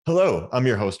Hello, I'm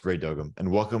your host, Ray Dogum,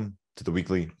 and welcome to the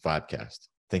weekly Vibecast.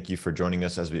 Thank you for joining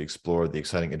us as we explore the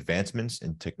exciting advancements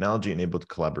in technology-enabled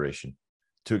collaboration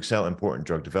to excel important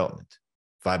drug development.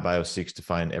 VibeBio seeks to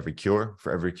find every cure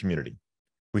for every community.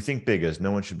 We think big as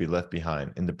no one should be left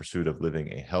behind in the pursuit of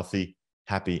living a healthy,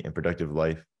 happy, and productive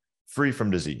life free from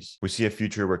disease. We see a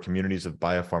future where communities of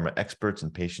biopharma experts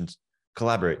and patients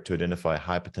collaborate to identify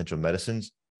high-potential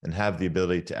medicines and have the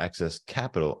ability to access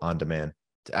capital on demand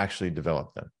to actually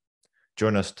develop them.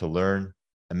 Join us to learn,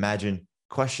 imagine,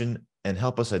 question, and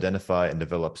help us identify and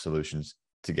develop solutions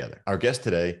together. Our guest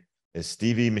today is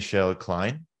Stevie Michelle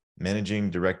Cline, Managing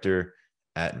Director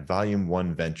at Volume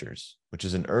 1 Ventures, which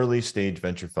is an early stage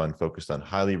venture fund focused on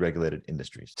highly regulated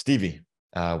industries. Stevie,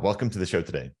 welcome to the show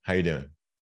today. How are you doing?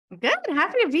 Good.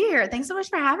 Happy to be here. Thanks so much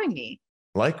for having me.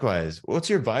 Likewise. What's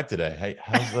your vibe today?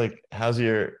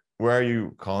 Where are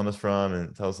you calling us from?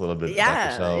 And tell us a little bit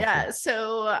about yourself. Yeah.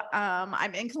 So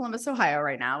I'm in Columbus, Ohio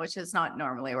right now, which is not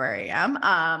normally where I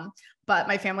am. But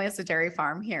my family has a dairy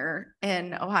farm here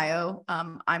in Ohio.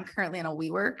 I'm currently in a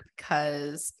WeWork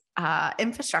because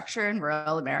infrastructure in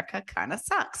rural America kind of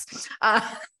sucks.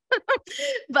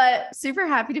 But super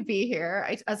happy to be here.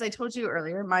 As I told you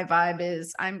earlier, my vibe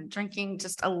is I'm drinking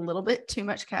just a little bit too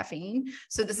much caffeine.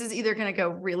 So this is either going to go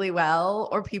really well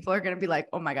or people are going to be like,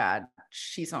 oh my God,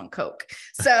 she's on Coke.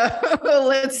 So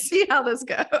let's see how this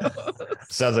goes.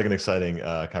 Sounds like an exciting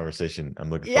conversation. I'm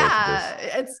looking forward to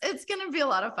this. It's going to be a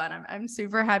lot of fun. I'm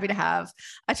super happy to have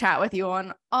a chat with you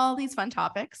on all these fun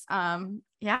topics.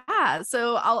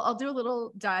 So I'll do a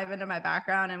little dive into my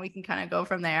background and we can kind of go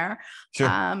from there. Sure.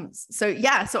 So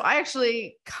I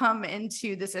actually come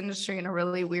into this industry in a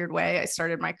really weird way. I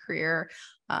started my career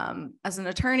as an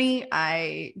attorney.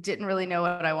 I didn't really know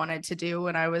what I wanted to do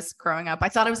when I was growing up. I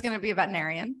thought I was going to be a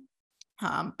veterinarian.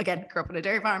 Again, grew up in a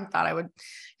dairy farm, thought I would,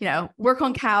 work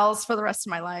on cows for the rest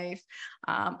of my life.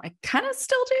 I kind of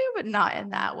still do, but not in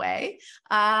that way.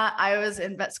 I was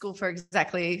in vet school for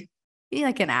exactly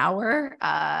like an hour,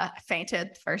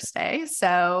 fainted the first day.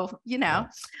 So,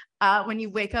 when you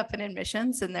wake up in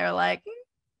admissions and they're like,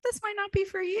 this might not be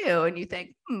for you. And you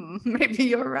think, maybe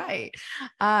you're right.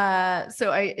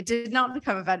 So I did not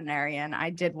become a veterinarian.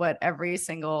 I did what every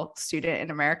single student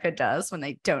in America does when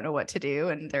they don't know what to do.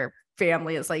 And their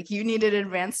family is like, you need an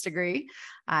advanced degree.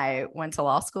 I went to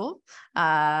law school.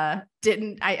 I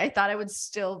thought I would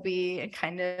still be in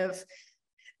kind of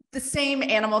the same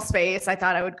animal space. I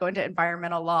thought I would go into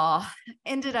environmental law.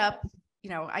 Ended up,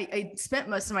 I spent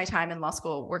most of my time in law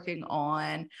school working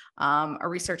on a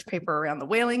research paper around the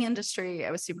whaling industry.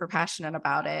 I was super passionate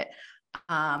about it.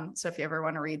 So if you ever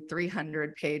want to read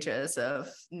 300 pages of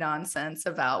nonsense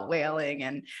about whaling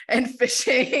and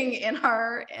fishing in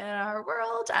our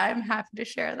world, I'm happy to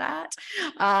share that.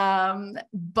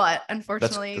 But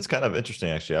unfortunately, that's kind of interesting.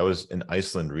 Actually, I was in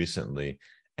Iceland recently,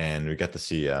 and we got to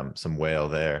see some whale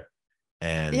there.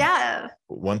 And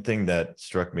one thing that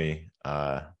struck me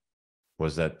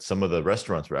was that some of the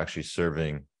restaurants were actually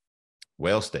serving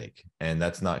whale steak, and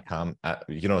that's not common.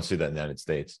 You don't see that in the United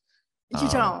States. You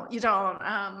don't.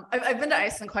 I've been to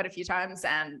Iceland quite a few times,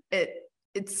 and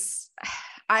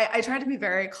I try to be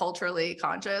very culturally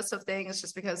conscious of things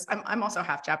just because I'm also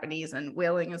half Japanese and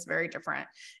whaling is very different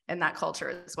in that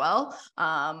culture as well.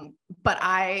 But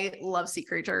I love sea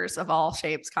creatures of all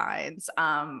shapes, kinds.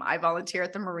 I volunteer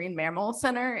at the Marine Mammal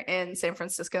Center in San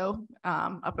Francisco,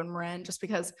 up in Marin, just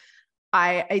because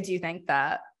I do think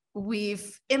that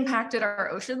we've impacted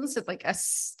our oceans in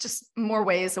just more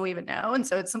ways than we even know. And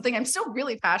so it's something I'm still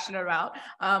really passionate about.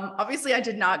 Obviously I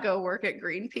did not go work at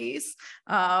Greenpeace.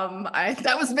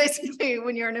 That was basically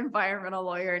when you're an environmental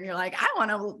lawyer and you're like, I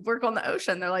want to work on the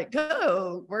ocean. They're like,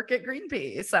 go work at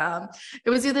Greenpeace. It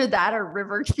was either that or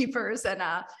river keepers. And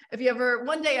if you ever,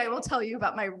 one day I will tell you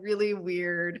about my really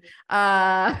weird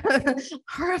RFK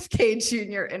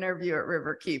Jr. interview at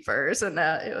River Keepers. And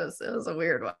it was a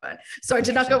weird one. So I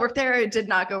did not go work there. I did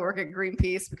not go work at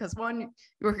Greenpeace because one, you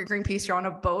work at Greenpeace, you're on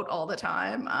a boat all the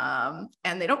time,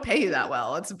 and they don't pay you that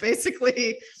well. It's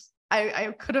basically,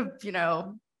 I could have,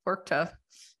 worked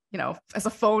as a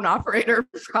phone operator,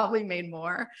 probably made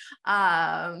more.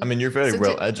 You're very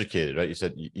well educated, right? You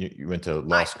said you went to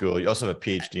law school. You also have a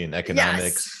PhD in economics.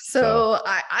 Yes. So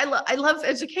I love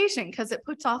education because it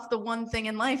puts off the one thing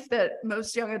in life that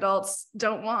most young adults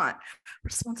don't want: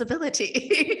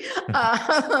 responsibility.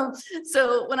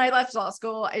 So when I left law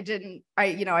school,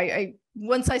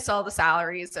 once I saw the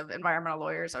salaries of environmental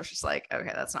lawyers, I was just like,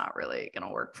 okay, that's not really going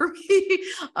to work for me.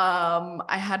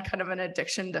 I had kind of an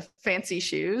addiction to fancy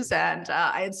shoes, and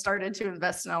I had started to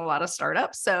invest in a lot of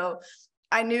startups. So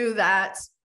I knew that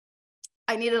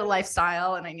I needed a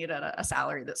lifestyle and I needed a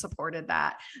salary that supported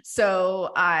that.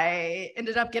 So I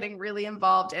ended up getting really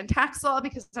involved in tax law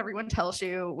because everyone tells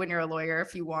you when you're a lawyer,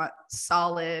 if you want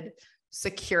solid,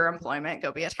 secure employment,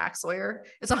 go be a tax lawyer.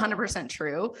 It's 100%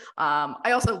 true.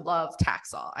 I also love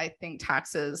tax law. I think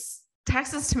taxes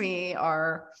to me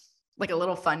are like a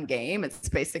little fun game. It's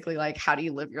basically like, how do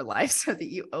you live your life so that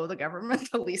you owe the government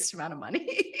the least amount of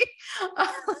money?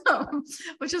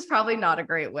 Which is probably not a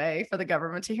great way for the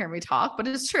government to hear me talk, but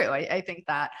it's true. I think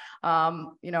that,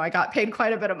 I got paid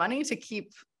quite a bit of money to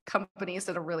keep companies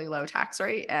at a really low tax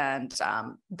rate. And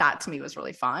that to me was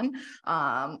really fun.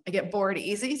 I get bored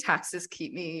easy. Taxes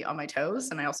keep me on my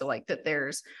toes. And I also like that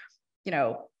there's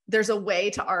a way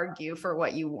to argue for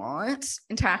what you want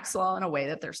in tax law in a way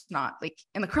that there's not, like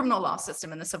in the criminal law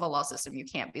system and the civil law system. You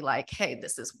can't be like, hey,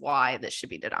 this is why this should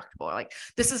be deductible. Or like,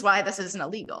 this is why this isn't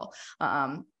illegal.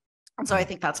 And so I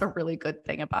think that's a really good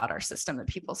thing about our system that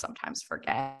people sometimes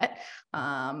forget.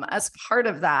 As part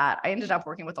of that, I ended up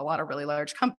working with a lot of really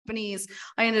large companies.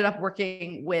 I ended up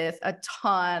working with a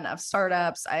ton of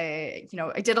startups. I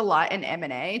did a lot in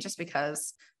M&A just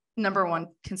because number one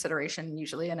consideration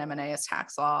usually in M&A is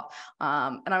tax law.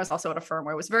 And I was also at a firm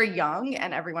where I was very young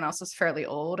and everyone else was fairly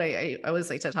old. I always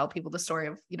like to tell people the story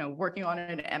of, working on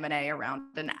an M&A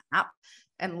around an app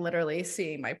and literally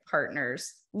seeing my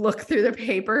partners look through the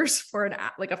papers for an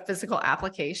app, like a physical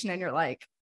application. And you're like,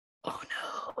 oh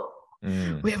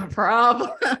no, we have a problem.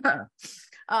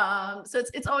 So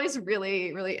it's always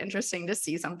really, really interesting to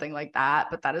see something like that.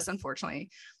 But that is unfortunately,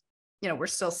 we're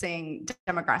still seeing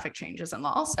demographic changes in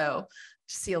law. So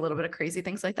see a little bit of crazy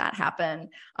things like that happen.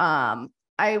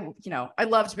 I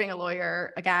loved being a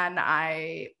lawyer. Again,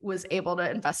 I was able to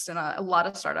invest in a lot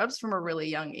of startups from a really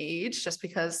young age, just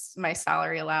because my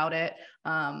salary allowed it.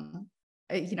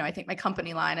 I think my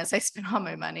company line is I spend all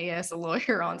my money as a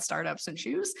lawyer on startups and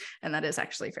shoes. And that is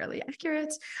actually fairly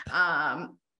accurate.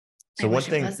 So one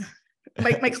thing,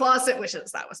 my closet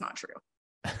wishes that was not true.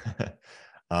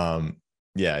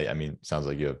 Yeah, I mean, sounds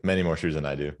like you have many more shoes than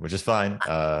I do, which is fine.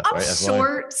 I'm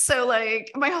short, so like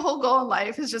my whole goal in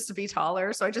life is just to be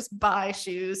taller. So I just buy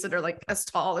shoes that are like as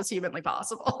tall as humanly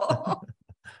possible.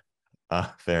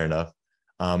 Fair enough.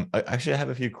 I have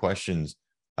a few questions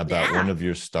about one of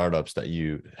your startups that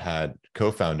you had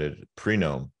co-founded,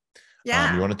 Prenome.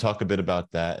 Yeah. You want to talk a bit about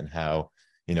that and how,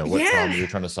 what problem you were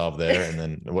trying to solve there and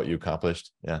then what you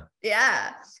accomplished? Yeah.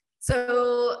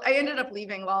 So I ended up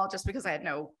leaving law just because I had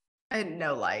no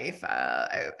life.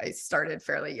 I started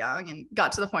fairly young and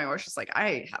got to the point where it's just like,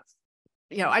 I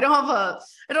don't have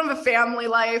a family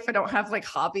life. I don't have like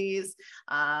hobbies.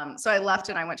 So I left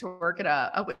and I went to work at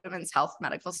a women's health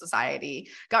medical society,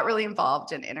 got really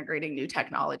involved in integrating new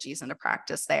technologies into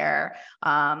practice there.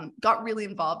 Got really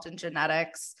involved in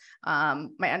genetics.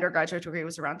 My undergraduate degree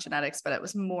was around genetics, but it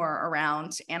was more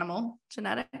around animal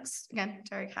genetics. Again,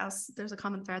 dairy cows, there's a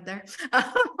common thread there.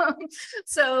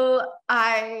 So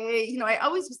I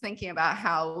always was thinking about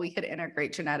how we could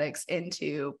integrate genetics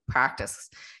into practice,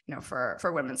 for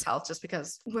women's health, just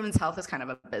because women's health is kind of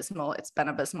abysmal. It's been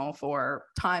abysmal for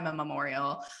time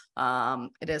immemorial.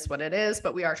 It is what it is,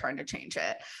 but we are trying to change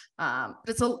it. But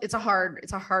it's a hard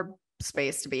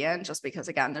space to be in, just because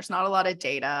again, there's not a lot of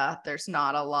data. There's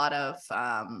not a lot of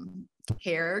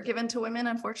care given to women,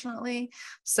 unfortunately.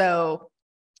 So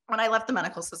when I left the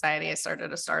medical society, I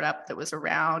started a startup that was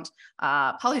around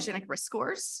polygenic risk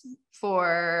scores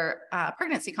for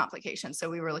pregnancy complications.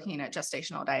 So we were looking at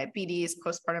gestational diabetes,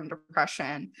 postpartum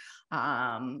depression,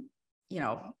 preeclampsia,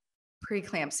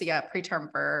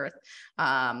 preterm birth,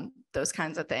 those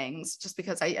kinds of things, just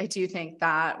because I do think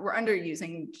that we're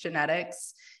underusing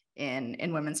genetics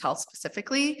in women's health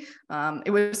specifically.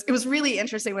 It was really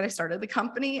interesting when I started the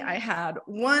company. I had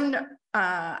one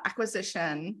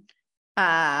acquisition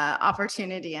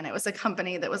opportunity, and it was a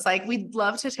company that was like, we'd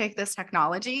love to take this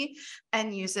technology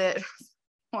and use it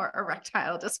for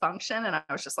erectile dysfunction. And I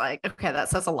was just like, okay, that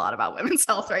says a lot about women's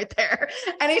health right there.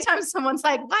 Anytime someone's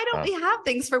like, why don't we have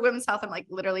things for women's health? I'm like,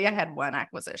 literally, I had one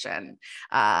acquisition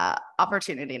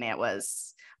opportunity, and it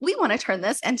was, we want to turn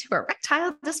this into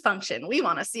erectile dysfunction. We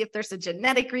want to see if there's a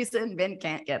genetic reason men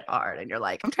can't get hard. And you're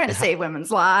like, I'm trying to save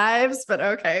women's lives, but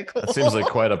okay, cool. That seems like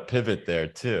quite a pivot there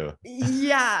too.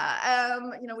 Yeah.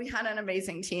 We had an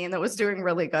amazing team that was doing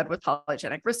really good with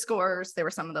polygenic risk scores. They were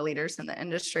some of the leaders in the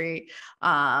industry.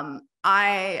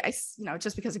 I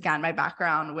just because again, my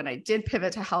background when I did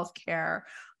pivot to healthcare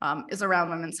is around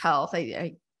women's health.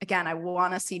 I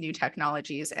want to see new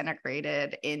technologies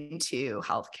integrated into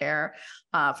healthcare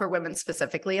for women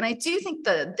specifically. And I do think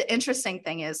the interesting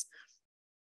thing is,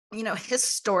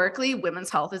 historically, women's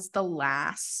health is the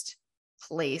last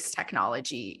place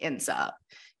technology ends up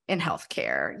in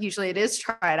healthcare. Usually it is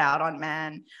tried out on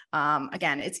men.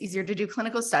 Again, it's easier to do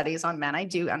clinical studies on men. I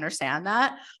do understand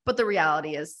that, but the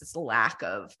reality is this lack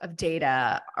of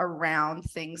data around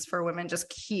things for women just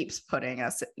keeps putting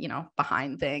us,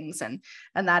 behind things. And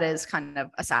that is kind of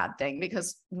a sad thing,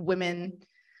 because women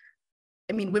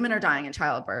are dying in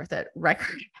childbirth at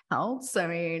record amounts. I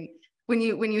mean, when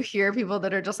you hear people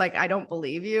that are just like, I don't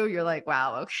believe you, you're like,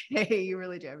 wow, okay, you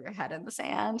really do have your head in the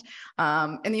sand.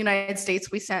 In the United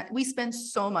States, we spend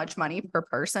so much money per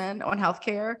person on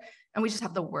healthcare, and we just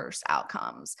have the worst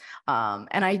outcomes.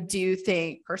 And I do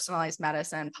think personalized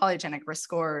medicine, polygenic risk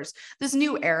scores, this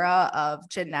new era of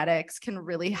genetics can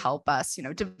really help us,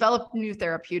 develop new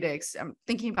therapeutics. I'm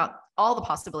thinking about all the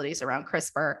possibilities around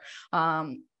CRISPR.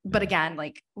 But again,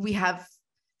 like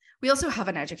we also have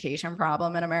an education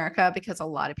problem in America, because a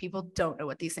lot of people don't know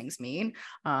what these things mean.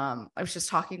 I was just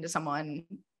talking to someone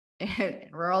in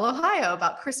rural Ohio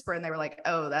about CRISPR, and they were like,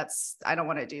 oh, I don't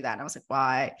want to do that. And I was like,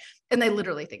 why? And they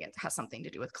literally think it has something to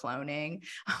do with cloning.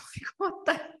 I'm like, what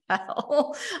the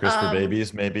hell? CRISPR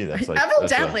babies, maybe that's like,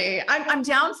 evidently I'm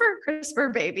down for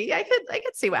CRISPR baby. I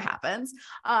could see what happens.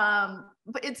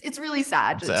 But it's really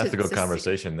sad. It's an ethical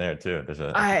conversation there too.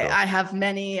 I have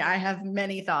many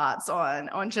thoughts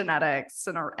on genetics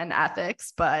and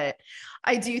ethics, but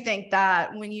I do think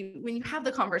that when you have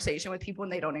the conversation with people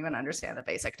and they don't even understand the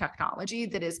basic technology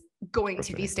that is going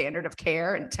to be standard of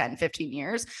care in 10, 15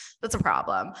 years, that's a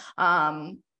problem.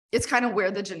 It's kind of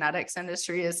where the genetics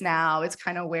industry is now. It's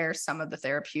kind of where some of the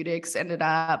therapeutics ended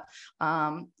up.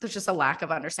 There's just a lack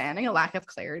of understanding, a lack of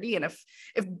clarity. And if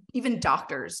even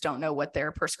doctors don't know what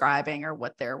they're prescribing or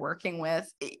what they're working with,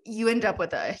 you end up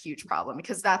with a huge problem,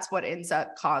 because that's what ends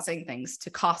up causing things to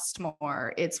cost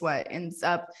more. It's what ends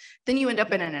up, then you end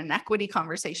up in an inequity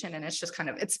conversation, and it's just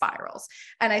it spirals.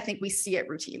 And I think we see it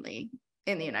routinely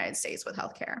in the United States with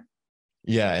healthcare.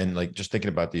 Yeah. And like, just thinking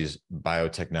about these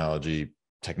biotechnologies,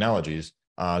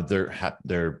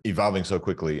 they're evolving so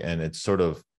quickly, and it's sort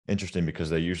of interesting because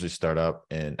they usually start up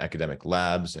in academic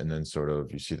labs, and then sort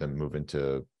of you see them move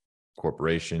into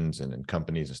corporations and in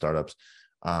companies and startups.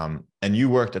 And you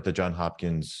worked at the Johns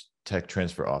Hopkins Tech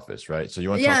Transfer Office, right? So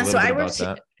you want to talk a little bit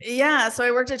about that? Yeah, so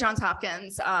I worked at Johns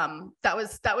Hopkins. That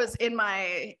was in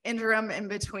my interim in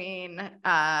between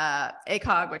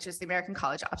ACOG, which is the American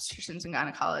College of Obstetricians and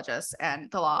Gynecologists, and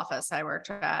the law office I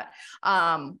worked at.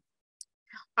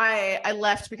 I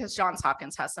left because Johns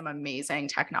Hopkins has some amazing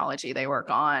technology they work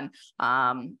on.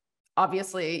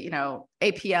 Obviously,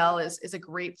 APL is a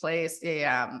great place.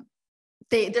 They're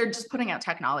just putting out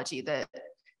technology that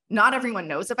not everyone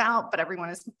knows about, but everyone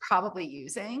is probably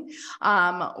using.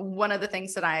 One of the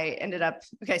things that I ended up,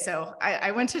 so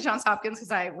I went to Johns Hopkins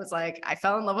because I was like, I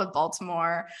fell in love with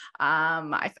Baltimore.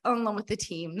 I fell in love with the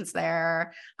teams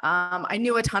there. I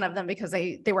knew a ton of them because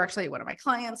they were actually one of my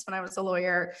clients when I was a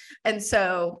lawyer. And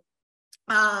so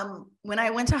when I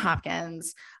went to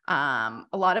Hopkins, a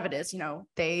lot of it is,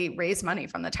 they raise money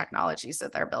from the technologies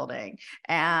that they're building,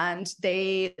 and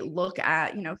they look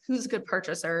at, who's good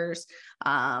purchasers.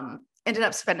 Ended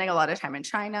up spending a lot of time in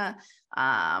China,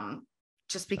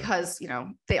 just because,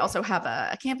 they also have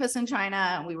a campus in China,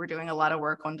 and we were doing a lot of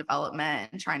work on development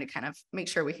and trying to kind of make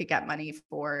sure we could get money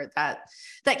for that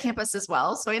campus as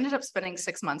well. So I ended up spending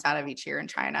 6 months out of each year in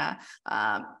China,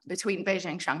 between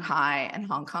Beijing, Shanghai, and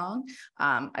Hong Kong.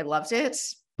 I loved it.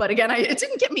 But again, it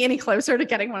didn't get me any closer to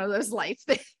getting one of those life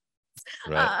things.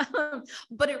 Right.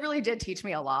 But it really did teach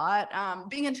me a lot.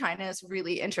 Being in China is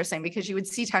really interesting because you would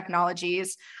see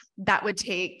technologies that would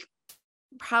take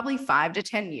probably 5 to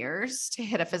 10 years to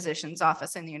hit a physician's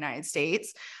office in the United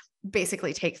States,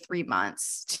 basically take 3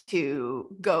 months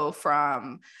to go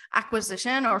from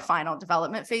acquisition or final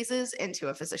development phases into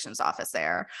a physician's office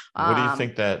there. What do you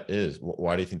think that is?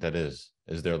 Why do you think that is?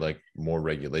 Is there like more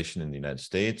regulation in the United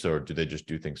States, or do they just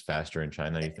do things faster in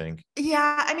China, you think?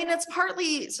 Yeah, it's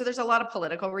partly, so there's a lot of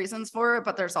political reasons for it,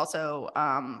 but there's also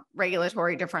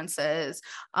regulatory differences.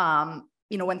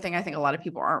 One thing I think a lot of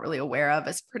people aren't really aware of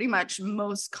is pretty much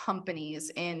most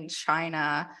companies in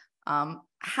China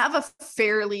have a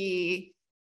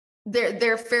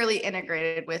they're fairly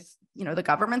integrated with, the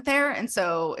government there. And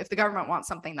so if the government wants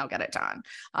something, they'll get it done.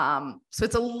 So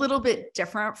it's a little bit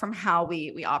different from how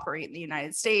we operate in the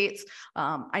United States.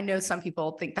 I know some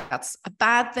people think that's a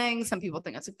bad thing. Some people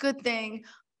think it's a good thing.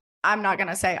 I'm not going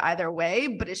to say either way,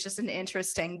 but it's just an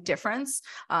interesting difference.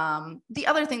 The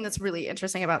other thing that's really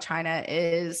interesting about China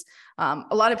is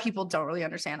a lot of people don't really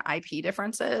understand IP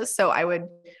differences. So I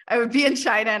would be in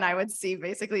China and I would see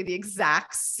basically the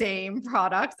exact same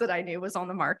product that I knew was on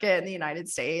the market in the United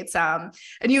States. And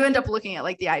you end up looking at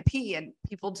like the IP, and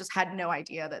people just had no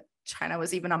idea that China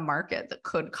was even a market that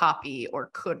could copy or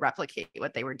could replicate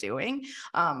what they were doing.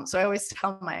 So I always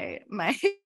tell my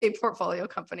portfolio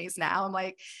companies now, I'm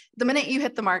like, the minute you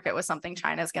hit the market with something,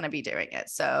 China's going to be doing it.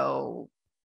 So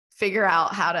figure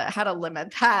out how to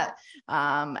limit that,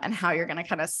 and how you're going to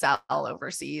kind of sell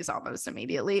overseas almost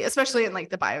immediately, especially in like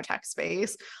the biotech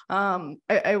space.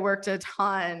 I worked a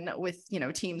ton with,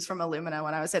 teams from Illumina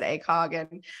when I was at ACOG,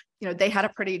 and, they had a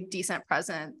pretty decent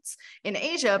presence in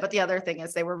Asia. But the other thing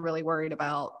is they were really worried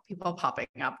about people popping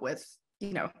up with,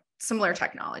 similar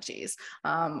technologies.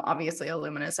 Obviously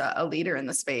Illumina is a leader in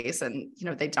the space, and,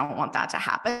 they don't want that to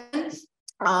happen.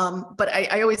 But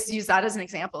I always use that as an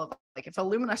example of like, if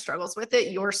Illumina struggles with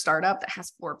it, your startup that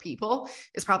has 4 people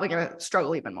is probably going to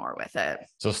struggle even more with it.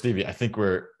 So Stevie, I think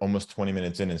we're almost 20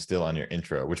 minutes in and still on your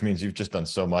intro, which means you've just done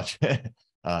so much in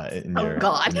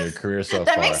your career so far.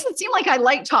 That makes it seem like I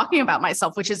like talking about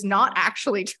myself, which is not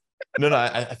actually true. No,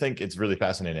 I think it's really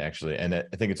fascinating, actually. And I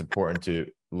think it's important to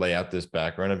lay out this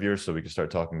background of yours so we can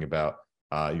start talking about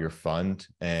your fund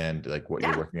and like what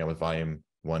you're working on with Volume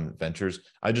 1 Ventures.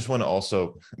 I just want to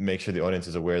also make sure the audience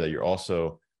is aware that you're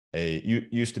also you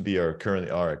used to be or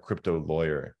currently are a crypto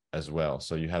lawyer as well.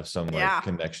 So you have some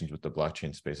connections with the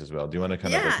blockchain space as well. Do you want to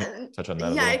kind of touch on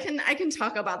that? Yeah, I can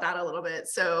talk about that a little bit.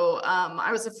 So I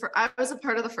was a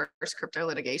part of the first crypto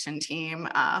litigation team,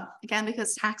 again,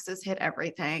 because taxes hit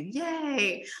everything.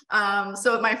 Yay.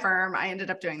 So at my firm, I ended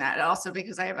up doing that. Also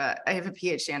because I have a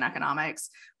PhD in economics,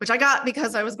 which I got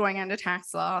because I was going into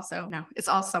tax law. So no, it's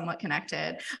all somewhat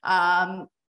connected.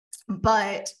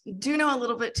 But do know a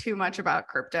little bit too much about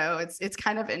crypto. It's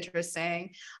kind of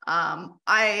interesting.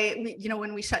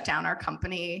 When we shut down our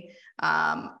company,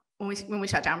 when we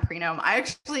shut down Prenome, I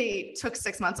actually took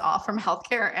 6 months off from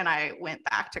healthcare and I went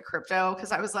back to crypto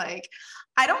because I was like,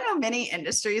 I don't know many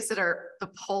industries that are the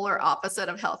polar opposite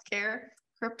of healthcare.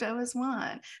 Crypto is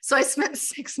one. So I spent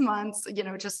 6 months,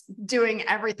 just doing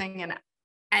everything and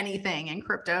anything in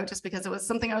crypto just because it was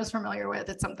something I was familiar with.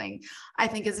 It's something I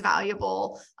think is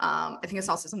valuable. I think it's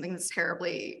also something that's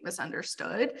terribly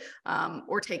misunderstood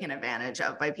or taken advantage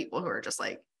of by people who are just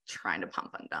like trying to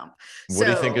pump and dump. What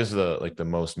do you think is the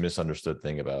most misunderstood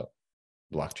thing about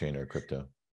blockchain or crypto?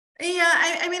 Yeah,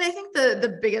 I mean, I think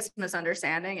the biggest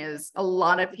misunderstanding is a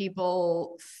lot of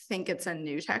people think it's a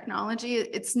new technology.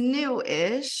 It's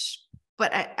new-ish,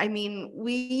 but I mean,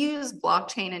 we use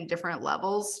blockchain in different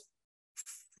levels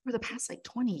for the past like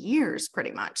 20 years, pretty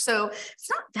much. So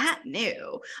it's not that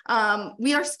new.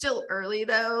 We are still early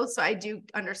though. So I do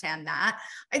understand that.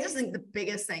 I just think the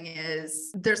biggest thing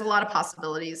is there's a lot of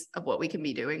possibilities of what we can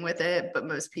be doing with it, but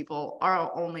most people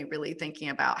are only really thinking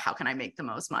about how can I make the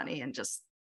most money and just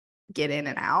get in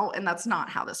and out. And that's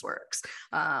not how this works.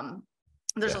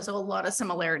 There's also a lot of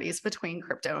similarities between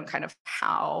crypto and kind of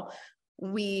how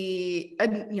we,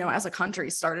 as a country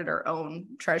started our own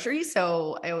treasury.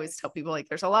 So I always tell people like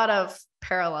there's a lot of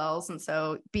parallels. And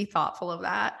so be thoughtful of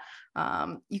that.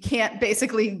 You can't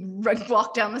basically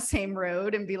walk down the same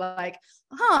road and be like,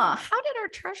 how did our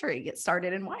treasury get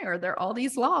started? And why are there all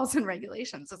these laws and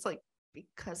regulations? It's like,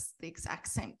 because the exact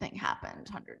same thing happened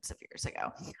hundreds of years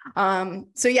ago.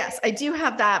 So yes, I do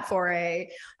have that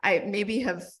I maybe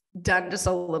have done just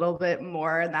a little bit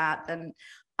more of that than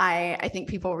I think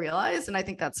people realize, and I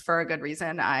think that's for a good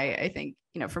reason. I think,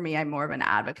 for me, I'm more of an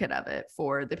advocate of it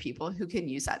for the people who can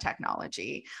use that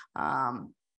technology.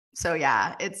 So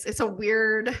yeah, it's a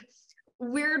weird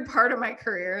part of my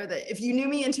career that if you knew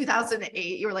me in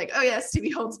 2008, you were like, oh yeah, Stevie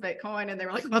holds Bitcoin. And they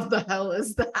were like, what the hell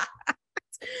is that?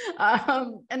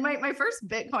 And my first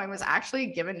Bitcoin was actually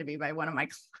given to me by one of my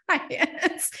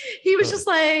clients. He was just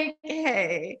like,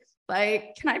 hey,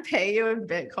 like, can I pay you in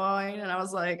Bitcoin? And I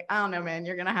was like, I don't know, man,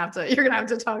 you're going to have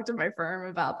to talk to my firm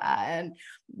about that. And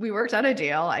we worked out a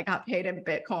deal. I got paid in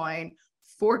Bitcoin,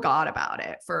 forgot about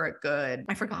it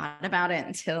I forgot about it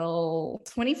until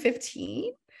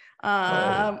 2015. When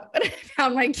I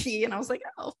found my key and I was like,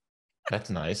 oh, that's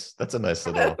nice. That's a nice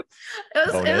little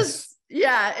bonus. It was,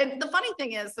 yeah. And the funny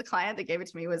thing is the client that gave it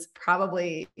to me was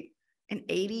probably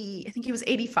I think he was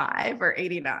 85 or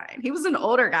 89. He was an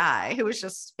older guy who was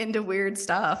just into weird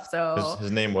stuff. So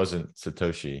his name wasn't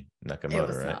Satoshi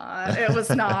Nakamoto, right? It was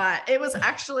not. It was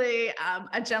actually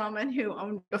a gentleman who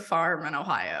owned a farm in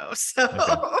Ohio.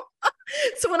 So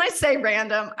So when I say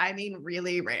random, I mean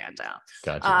really random.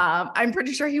 Gotcha. I'm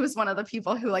pretty sure he was one of the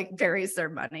people who like buries their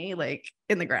money like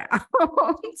in the ground.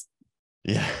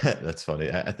 Yeah, that's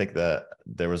funny. I think that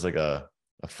there was like a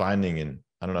finding in,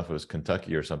 I don't know if it was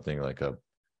Kentucky or something, like a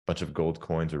bunch of gold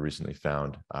coins were recently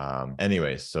found.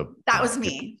 Anyways, so That was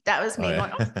me. That was oh, me yeah.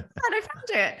 going, oh God, I found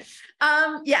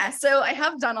it. Yeah, so I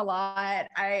have done a lot.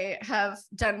 I have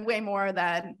done way more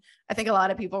than I think a lot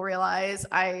of people realize.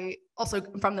 I also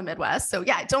from the Midwest. So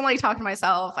yeah, I don't like talking to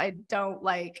myself. I don't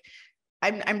like,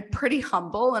 I'm pretty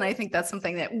humble. And I think that's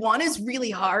something that one is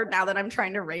really hard now that I'm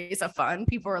trying to raise a fund.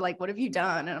 People are like, what have you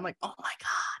done? And I'm like, oh my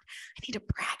God, I need to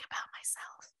brag about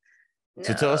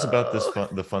So tell us about this myself. No.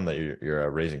 fund, the fund that you're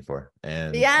raising for,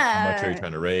 and how much are you Yeah.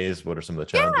 trying to raise? What are some of the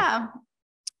challenges? Yeah.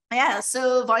 Yeah,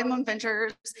 so Volume 1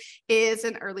 Ventures is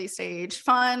an early stage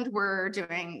fund. We're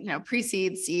doing,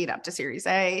 pre-seed, seed up to Series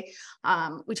A.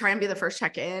 We try and be the first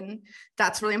check in.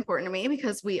 That's really important to me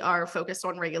because we are focused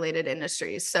on regulated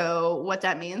industries. So what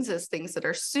that means is things that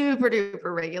are super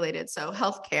duper regulated. So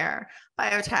healthcare,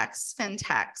 biotechs,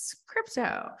 fintechs,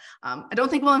 crypto. I don't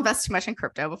think we'll invest too much in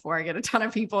crypto before I get a ton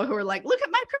of people who are like, look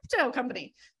at my crypto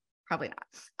company. Probably not.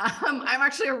 I'm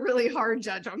actually a really hard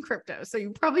judge on crypto. So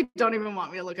you probably don't even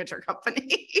want me to look at your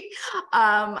company.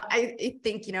 I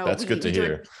think, That's good to we do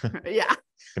hear. it. Yeah.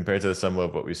 Compared to some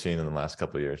of what we've seen in the last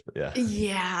couple of years, but yeah.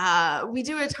 Yeah. We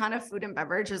do a ton of food and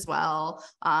beverage as well.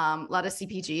 A lot of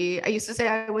CPG. I used to say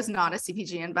I was not a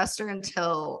CPG investor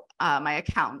until my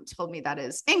accountant told me that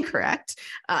is incorrect.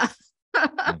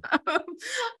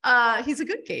 He's a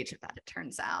good gauge of that, it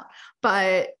turns out.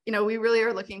 But we really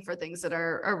are looking for things that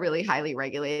are really highly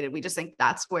regulated. We just think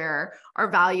that's where our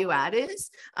value add is.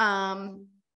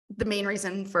 The main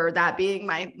reason for that being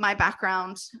my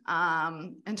background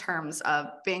in terms of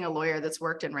being a lawyer that's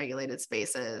worked in regulated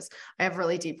spaces. I have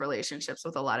really deep relationships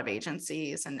with a lot of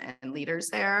agencies and leaders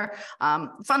there.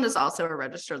 Fund is also a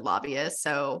registered lobbyist,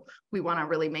 so we want to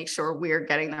really make sure we're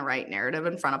getting the right narrative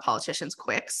in front of politicians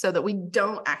quick so that we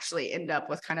don't actually end up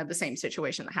with kind of the same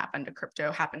situation that happened to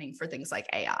crypto happening for things like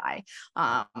AI,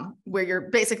 where you're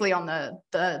basically on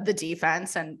the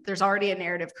defense and there's already a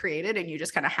narrative created and you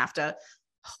just kind of have to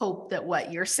hope that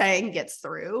what you're saying gets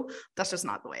through. That's just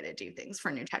not the way to do things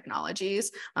for new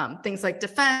technologies. Things like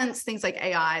defense, things like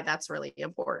AI, that's really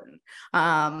important.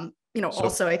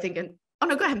 Also I think oh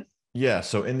no, go ahead. Yeah.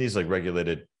 So in these like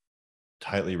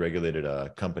tightly regulated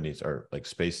companies or like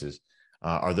spaces,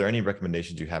 are there any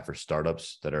recommendations you have for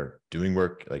startups that are doing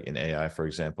work like in AI, for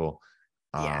example,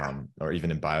 or even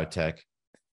in biotech?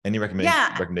 Any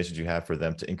recommendations you have for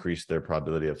them to increase their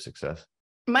probability of success?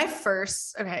 My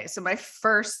first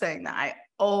thing that I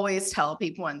always tell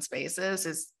people in spaces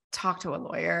is talk to a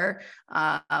lawyer.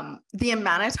 The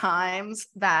amount of times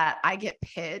that I get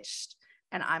pitched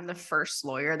and I'm the first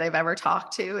lawyer they've ever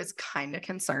talked to is kind of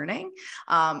concerning.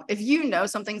 If you know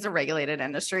something's a regulated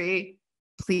industry,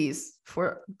 please,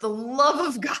 for the love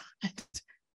of God,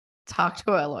 talk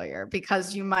to a lawyer,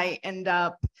 because you might end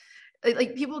up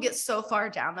like people get so far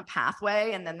down the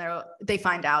pathway and then they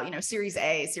find out, Series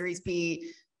A, Series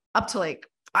B, up to like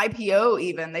IPO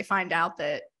even, they find out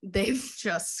that they've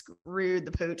just screwed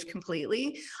the pooch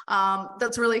completely.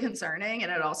 That's really concerning.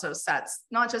 And it also sets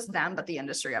not just them, but the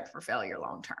industry up for failure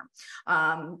long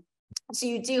term. So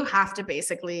you do have to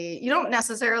you don't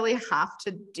necessarily have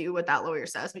to do what that lawyer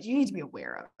says, but you need to be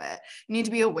aware of it. You need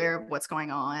to be aware of what's going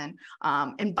on.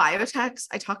 In biotechs,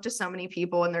 I talk to so many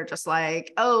people and they're just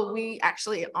like, oh, we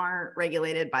actually aren't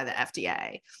regulated by the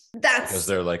FDA. That's because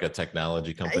they're like a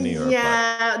technology company or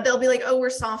they'll be like, oh, we're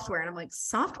software. And I'm like,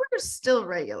 software is still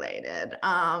regulated.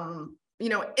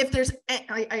 If there's,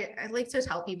 I like to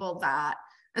tell people that,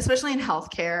 especially in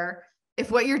healthcare, if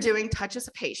what you're doing touches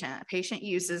a patient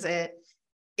uses it,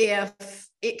 if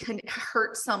it can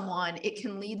hurt someone, it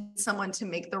can lead someone to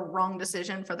make the wrong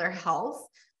decision for their health,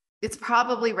 it's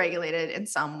probably regulated in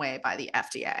some way by the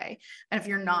FDA. And if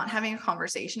you're not having a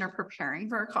conversation or preparing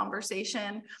for a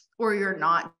conversation, or you're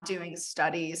not doing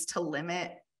studies to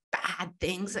limit bad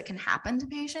things that can happen to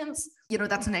patients,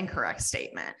 that's an incorrect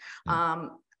statement.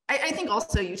 I think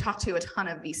also you talk to a ton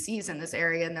of VCs in this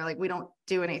area and they're like, we don't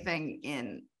do anything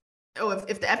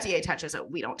if the FDA touches it,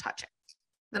 we don't touch it.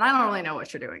 Then I don't really know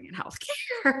what you're doing in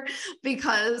healthcare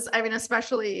because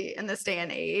especially in this day and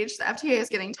age, the FDA is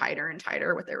getting tighter and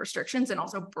tighter with their restrictions and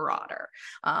also broader.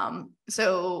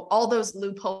 So all those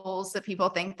loopholes that people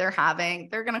think they're having,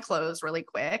 they're going to close really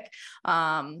quick.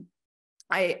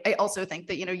 I also think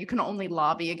that, you can only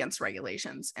lobby against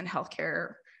regulations in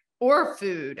healthcare or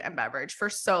food and beverage for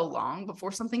so long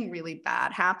before something really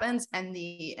bad happens and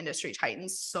the industry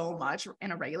tightens so much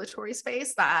in a regulatory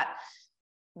space that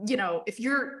if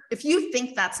you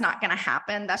think that's not going to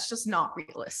happen, that's just not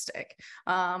realistic,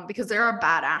 because there are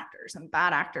bad actors, and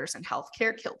bad actors in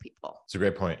healthcare kill people. It's a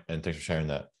great point, and thanks for sharing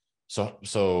that.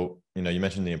 So you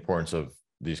mentioned the importance of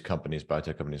these companies,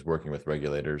 biotech companies, working with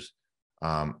regulators.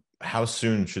 How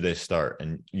soon should they start?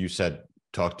 And you said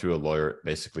talk to a lawyer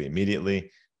basically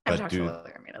immediately. I've talked to a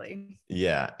lawyer immediately.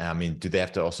 Yeah, I mean, do they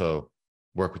have to also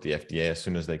work with the FDA as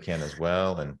soon as they can as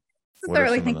well? And I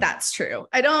really think that's true.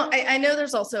 I know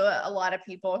there's also a lot of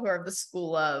people who are of the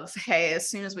school of, hey, as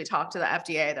soon as we talk to the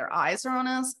FDA, their eyes are on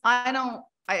us.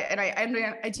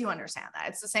 I do understand that.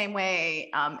 It's the same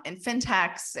way in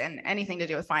fintechs and anything to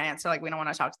do with finance. They're like, we don't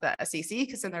want to talk to the SEC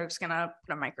because then they're just going to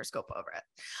put a microscope over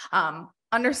it.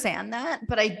 Understand that.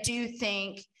 But I do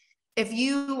think if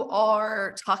you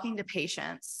are talking to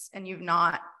patients and you've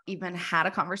not even had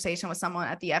a conversation with someone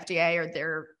at the FDA,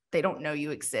 or they don't know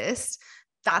you exist,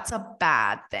 that's a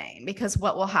bad thing, because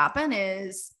what will happen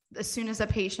is as soon as a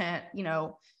patient,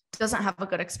 doesn't have a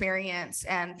good experience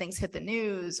and things hit the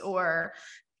news, or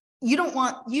you don't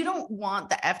want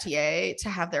the FDA to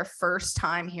have their first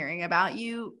time hearing about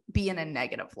you be in a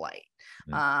negative light.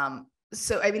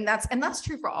 So, I mean, that's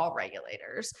true for all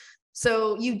regulators.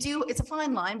 So it's a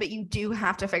fine line, but you do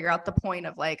have to figure out the point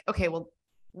of like, okay, well,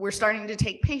 we're starting to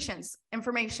take patients'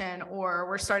 information, or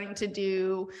we're starting to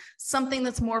do something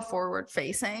that's more forward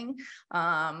facing.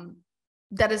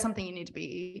 That is something you need to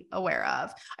be aware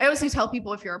of. I always tell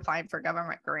people, if you're applying for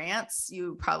government grants,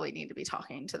 you probably need to be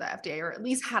talking to the FDA, or at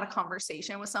least had a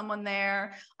conversation with someone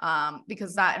there,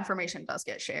 because that information does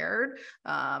get shared.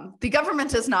 The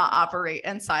government does not operate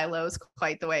in silos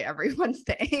quite the way everyone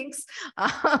thinks.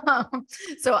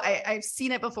 So I've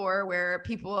seen it before where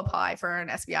people apply for an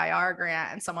SBIR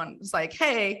grant and someone's like,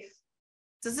 hey,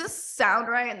 does this sound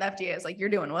right? And the FDA is like, you're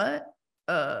doing what?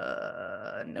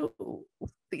 No,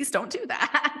 please don't do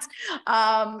that.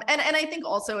 And I think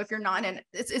also, if you're not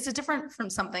it's a different from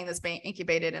something that's being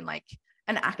incubated in like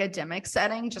an academic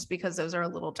setting, just because those are a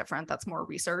little different. That's more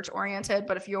research oriented.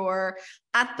 But if you're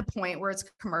at the point where it's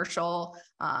commercial,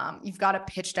 you've got a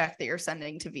pitch deck that you're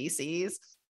sending to VCs,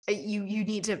 you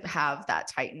need to have that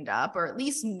tightened up, or at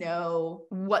least know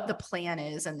what the plan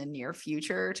is in the near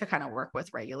future to kind of work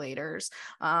with regulators.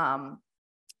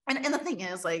 And the thing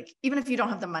is, like, even if you don't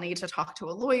have the money to talk to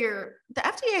a lawyer, the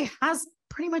FDA has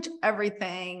pretty much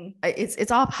everything.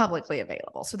 It's all publicly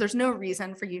available. So there's no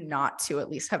reason for you not to at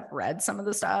least have read some of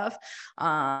the stuff.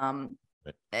 And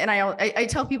I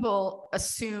tell people,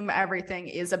 assume everything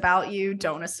is about you.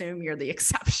 Don't assume you're the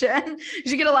exception.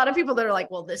 You get a lot of people that are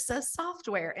like, well, this says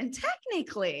software and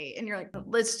technically, and you're like,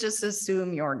 let's just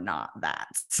assume you're not that.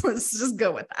 Let's just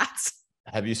go with that.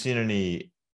 Have you seen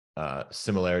any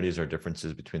similarities or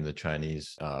differences between the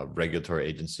Chinese regulatory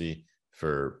agency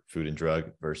for food and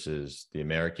drug versus the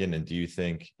American? And do you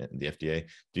think, the FDA,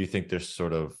 do you think there's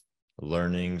sort of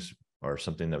learnings or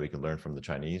something that we can learn from the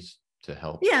Chinese to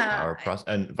help our process,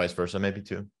 and vice versa maybe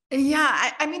too?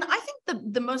 Yeah, I mean, I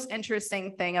think the most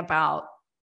interesting thing about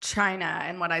China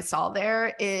and what I saw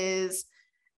there is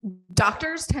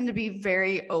doctors tend to be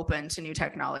very open to new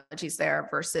technologies there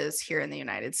versus here in the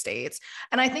United States.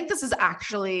 And I think this is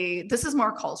more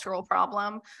a cultural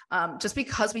problem, just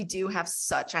because we do have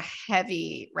such a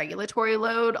heavy regulatory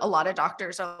load. A lot of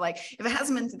doctors are like, if it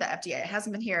hasn't been through the FDA, it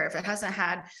hasn't been here, if it hasn't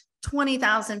had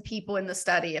 20,000 people in the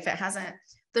study, if it hasn't,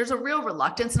 there's a real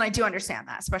reluctance. And I do understand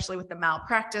that, especially with the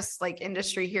malpractice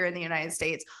industry here in the United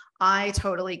States. I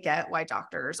totally get why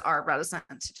doctors are reticent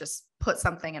to just put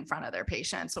something in front of their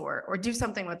patients or do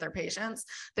something with their patients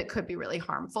that could be really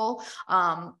harmful.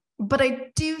 But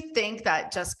I do think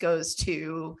that just goes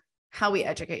to how we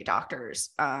educate doctors.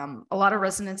 A lot of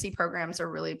residency programs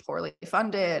are really poorly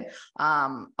funded.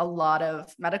 A lot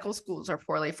of medical schools are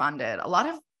poorly funded. A lot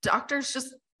of doctors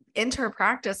just enter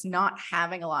practice not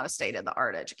having a lot of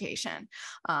state-of-the-art education.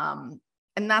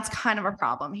 And that's kind of a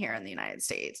problem here in the United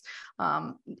States.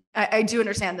 I do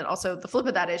understand that also the flip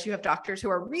of that is you have doctors who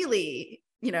are really,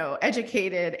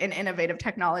 educated in innovative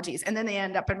technologies, and then they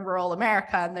end up in rural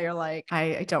America and they're like,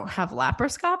 I don't have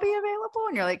laparoscopy available.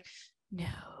 And you're like, no,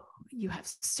 you have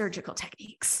surgical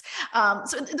techniques.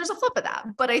 So there's a flip of that.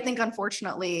 But I think,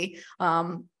 unfortunately,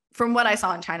 from what I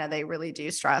saw in China, they really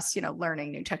do stress,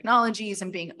 learning new technologies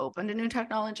and being open to new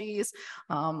technologies,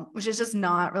 which is just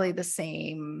not really the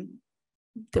same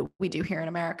that we do here in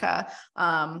America.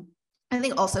 I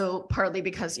think also partly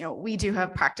because, we do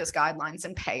have practice guidelines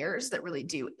and payers that really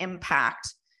do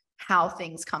impact how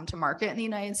things come to market in the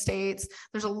United States.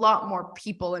 There's a lot more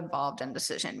people involved in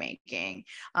decision making.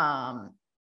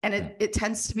 And it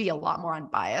tends to be a lot more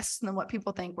unbiased than what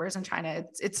people think. Whereas in China,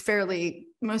 it's fairly,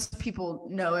 most people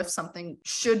know if something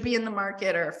should be in the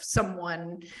market or if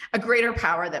a greater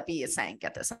power that be is saying,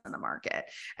 get this in the market.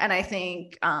 And I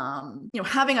think,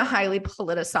 having a highly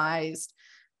politicized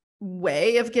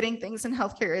way of getting things in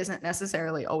healthcare isn't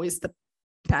necessarily always the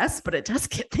best, but it does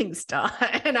get things done.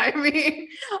 And I mean,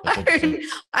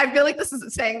 I feel like this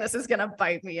is going to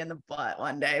bite me in the butt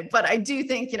one day, but I do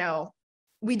think,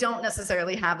 we don't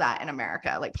necessarily have that in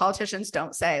America. Like politicians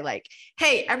don't say like,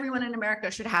 hey, everyone in America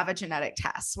should have a genetic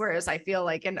test. Whereas I feel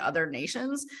like in other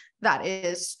nations, that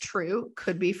is true,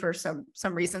 could be for some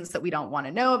reasons that we don't want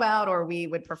to know about, or we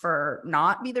would prefer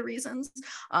not be the reasons.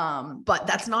 But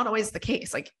that's not always the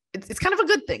case. Like it's kind of a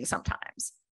good thing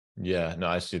sometimes. Yeah, no,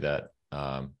 I see that.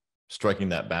 Striking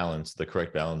that balance, the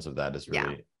correct balance of that is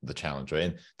really the challenge, right?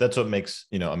 And that's what makes,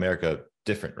 America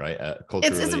different, right?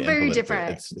 Culturally, it's a very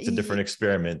different. It's a different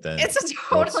experiment than it's a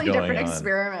totally different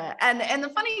experiment. And the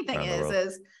funny thing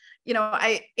is,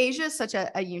 Asia is such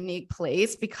a unique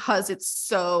place because it's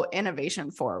so innovation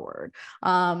forward.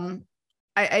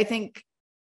 I think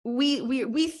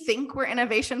we think we're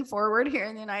innovation forward here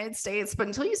in the United States, but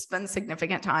until you spend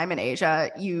significant time in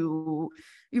Asia, you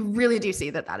really do see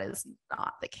that is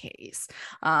not the case.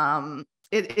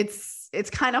 It's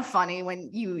kind of funny when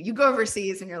you go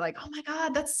overseas and you're like, oh my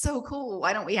God, that's so cool.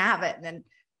 Why don't we have it? And then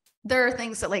there are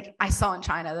things that like I saw in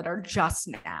China that are just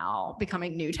now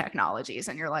becoming new technologies.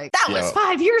 And you're like, that was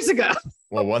 5 years ago.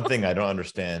 Well, one thing I don't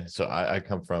understand. So I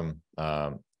come from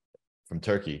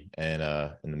Turkey and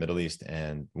in the Middle East.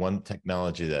 And one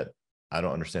technology that I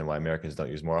don't understand why Americans don't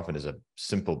use more often is a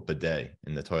simple bidet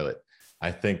in the toilet.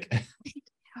 I think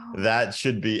that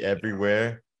should be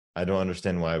everywhere. I don't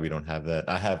understand why we don't have that.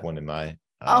 I have one in my.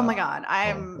 Oh my God.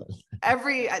 I'm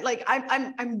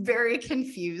very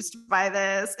confused by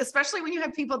this, especially when you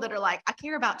have people that are like, I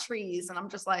care about trees. And I'm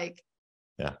just like,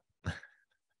 yeah.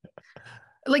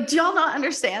 Like, do y'all not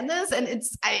understand this? And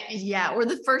or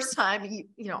the first time,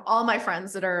 all my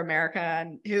friends that are American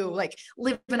and who like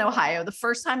live in Ohio, the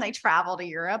first time they travel to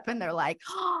Europe and they're like,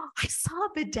 oh, I saw a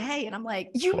bidet. And I'm like,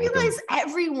 you realize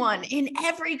everyone in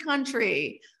every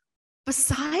country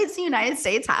besides the United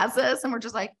States has this? And we're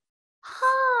just like,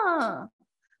 huh.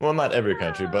 Well, not every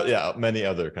country, but yeah, many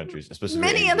other countries,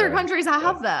 many other countries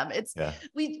have them.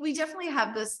 We definitely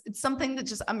have this. It's something that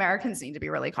just Americans need to be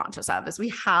really conscious of, is we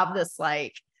have this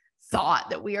like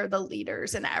thought that we are the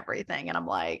leaders in everything. And I'm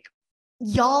like,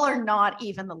 y'all are not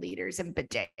even the leaders in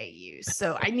bidet use.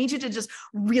 So I need you to just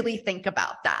really think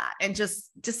about that and just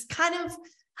kind of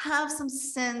have some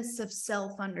sense of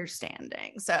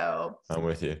self-understanding. So I'm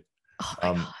with you.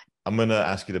 Oh my God. I'm going to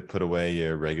ask you to put away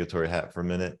your regulatory hat for a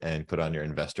minute and put on your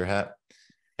investor hat.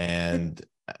 And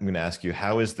I'm going to ask you,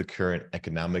 how is the current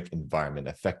economic environment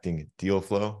affecting deal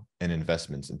flow and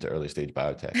investments into early stage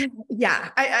biotech? Yeah,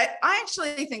 I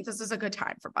actually think this is a good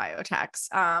time for biotechs.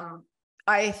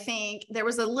 I think there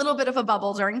was a little bit of a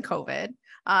bubble during COVID,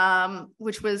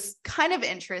 which was kind of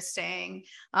interesting.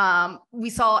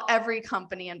 We saw every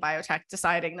company in biotech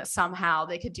deciding that somehow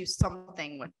they could do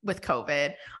something with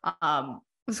COVID.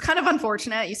 It was kind of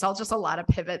unfortunate. You saw just a lot of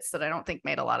pivots that I don't think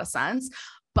made a lot of sense,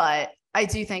 but I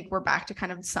do think we're back to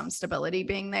kind of some stability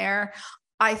being there.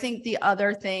 I think the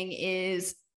other thing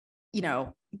is,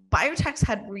 biotechs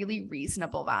had really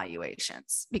reasonable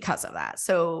valuations because of that.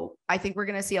 So I think we're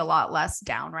going to see a lot less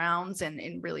down rounds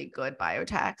in really good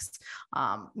biotechs,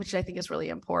 which I think is really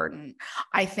important.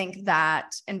 I think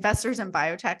that investors in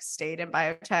biotech stayed in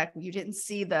biotech. You didn't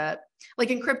see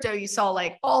like in crypto, you saw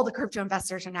like all the crypto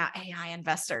investors are now AI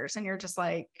investors. And you're just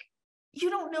like, you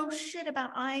don't know shit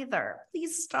about either.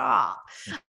 Please stop.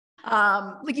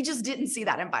 Like you just didn't see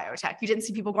that in biotech. You didn't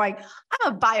see people going,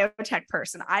 I'm a biotech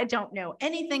person. I don't know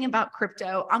anything about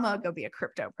crypto. I'm going to go be a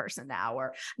crypto person now,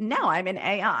 or now I'm in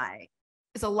AI.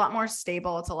 It's a lot more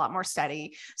stable. It's a lot more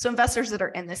steady. So investors that are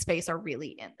in this space are really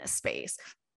in this space.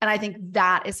 And I think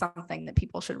that is something that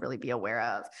people should really be aware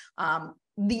of.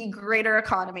 The greater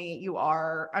economy you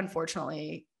are,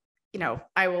 unfortunately,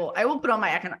 I will put on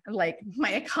my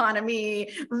economy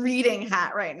reading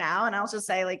hat right now. And I'll just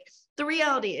say, like, the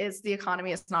reality is the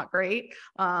economy is not great.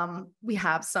 We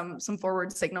have some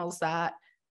forward signals that,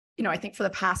 I think for the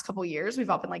past couple of years, we've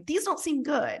all been like, these don't seem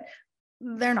good.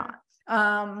 They're not.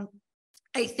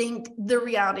 I think the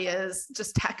reality is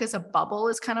just tech as a bubble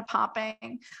is kind of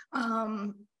popping.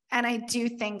 And I do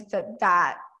think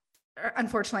that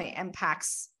unfortunately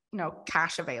impacts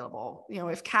cash available.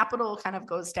 If capital kind of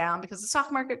goes down because the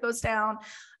stock market goes down,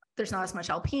 there's not as much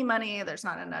LP money, there's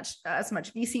not as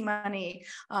much VC money.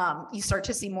 You start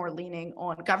to see more leaning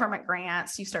on government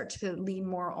grants. You start to lean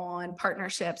more on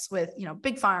partnerships with,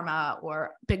 big pharma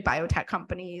or big biotech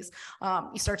companies.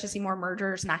 You start to see more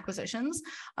mergers and acquisitions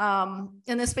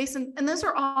in this space. And those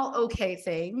are all okay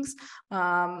things.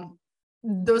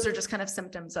 Those are just kind of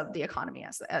symptoms of the economy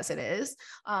as it is.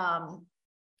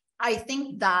 I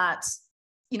think that,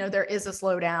 there is a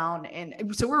slowdown.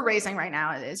 And so we're raising right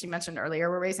now, as you mentioned earlier,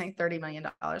 we're raising $30 million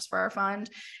for our fund.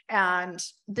 And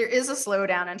there is a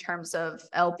slowdown in terms of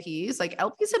LPs. Like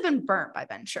LPs have been burnt by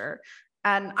venture.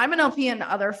 And I'm an LP in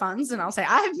other funds, and I'll say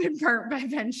I've been burnt by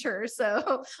venture.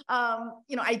 So,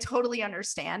 I totally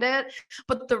understand it.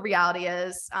 But the reality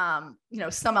is, some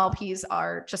LPs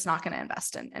are just not going to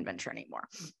invest in venture anymore.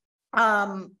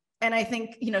 And I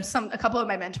think, a couple of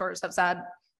my mentors have said,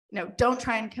 don't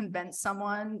try and convince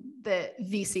someone that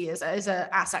VC is an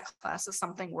asset class, is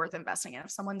something worth investing in.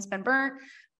 If someone's been burnt,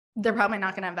 they're probably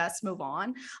not going to invest, move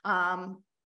on. And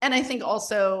I think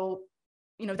also,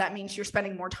 that means you're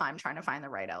spending more time trying to find the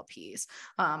right LPs,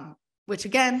 which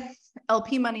again,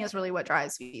 LP money is really what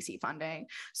drives VC funding.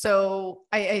 So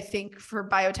I think for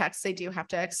biotechs, they do have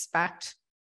to expect,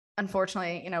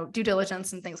 unfortunately, due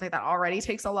diligence and things like that already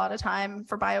takes a lot of time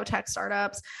for biotech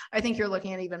startups. I think you're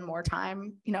looking at even more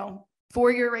time,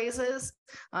 for your raises.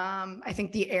 I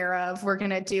think the era of we're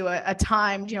going to do a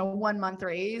timed, 1 month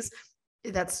raise,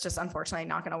 that's just unfortunately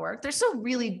not going to work. There's still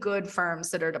really good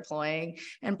firms that are deploying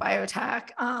in biotech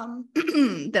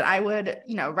that I would,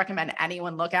 recommend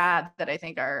anyone look at, that I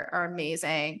think are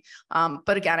amazing.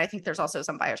 But again, I think there's also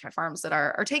some biotech firms that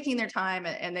are taking their time,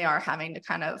 and they are having to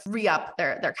kind of re-up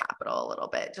their capital a little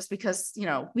bit, just because,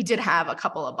 we did have a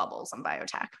couple of bubbles in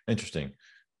biotech. Interesting.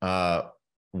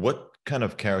 What kind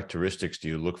of characteristics do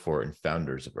you look for in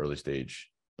founders of early stage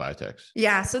biotechs?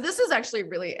 Yeah, so this is actually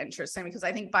really interesting because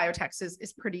I think biotechs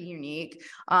is pretty unique.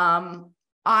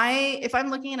 If I'm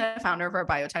looking at a founder of a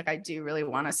biotech, I do really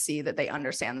want to see that they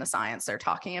understand the science they're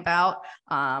talking about.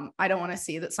 I don't want to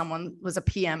see that someone was a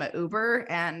PM at Uber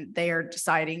and they are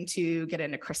deciding to get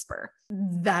into CRISPR.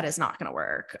 That is not going to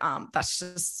work.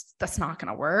 That's not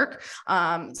going to work.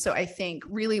 So I think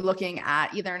really looking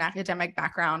at either an academic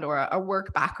background or a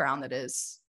work background that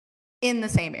is in the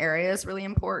same area is really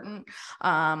important.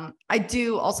 I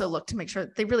do also look to make sure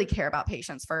that they really care about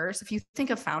patients first. If you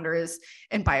think a founder is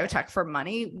in biotech for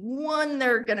money, one,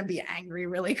 they're going to be angry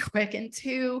really quick. And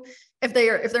two, if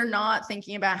they're not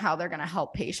thinking about how they're going to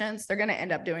help patients, they're going to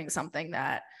end up doing something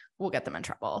that will get them in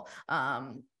trouble.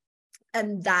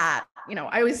 And that,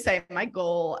 I always say my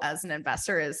goal as an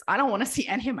investor is I don't want to see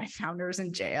any of my founders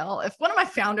in jail. If one of my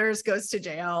founders goes to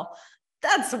jail,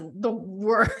 that's the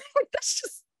worst. That's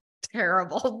just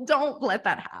terrible. Don't let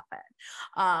that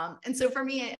happen. And so for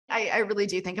me, I really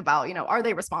do think about, are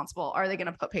they responsible? Are they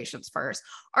going to put patients first?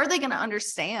 Are they going to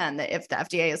understand that if the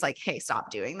FDA is like, hey,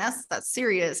 stop doing this, that's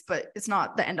serious, but it's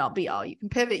not the end all be all. You can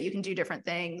pivot, you can do different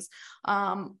things.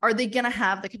 Are they going to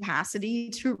have the capacity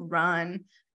to run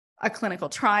a clinical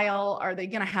trial? Are they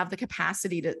going to have the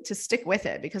capacity to stick with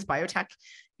it? Because biotech,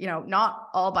 not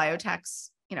all biotechs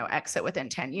exit within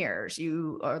 10 years.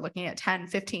 You are looking at 10,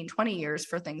 15, 20 years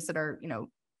for things that are,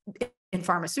 in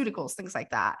pharmaceuticals, things like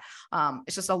that.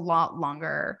 It's just a lot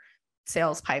longer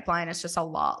sales pipeline. It's just a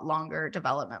lot longer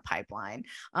development pipeline.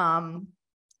 For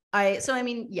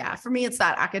me, it's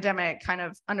that academic kind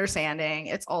of understanding.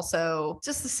 It's also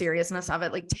just the seriousness of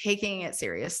it, like taking it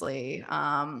seriously.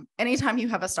 Anytime you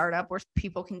have a startup where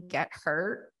people can get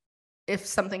hurt, if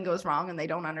something goes wrong and they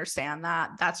don't understand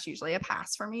that, that's usually a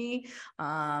pass for me.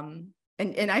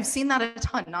 And I've seen that a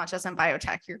ton, not just in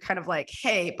biotech. You're kind of like,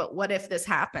 hey, but what if this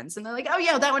happens? And they're like, oh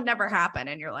yeah, that would never happen.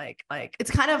 And you're like,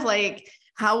 it's kind of like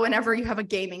how whenever you have a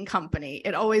gaming company,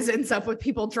 it always ends up with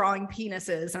people drawing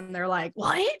penises and they're like,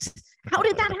 what? How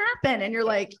did that happen? And you're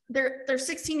like, they're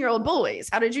 16-year-old boys.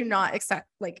 How did you not accept,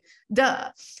 duh.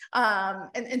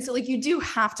 And so you do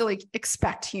have to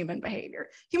expect human behavior.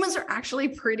 Humans are actually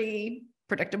pretty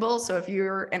predictable. So if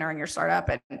you're entering your startup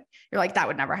and you're like, that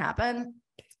would never happen,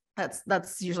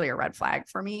 that's usually a red flag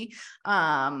for me.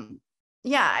 And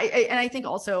I think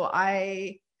also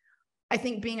I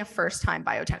think being a first-time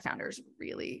biotech founder is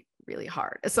really, really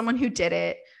hard. As someone who did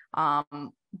it,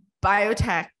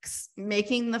 biotechs,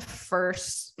 making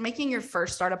your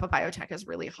first startup a biotech is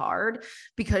really hard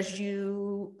because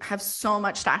you have so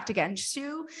much stacked against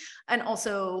you. And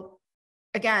also,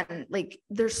 again,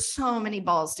 there's so many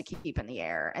balls to keep in the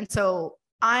air. And so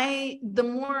the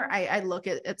more I look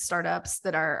at startups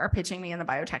that are pitching me in the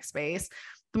biotech space,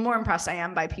 the more impressed I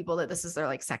am by people that this is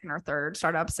their second or third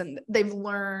startups, and they've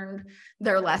learned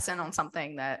their lesson on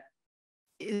something that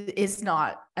is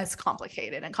not as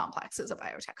complicated and complex as a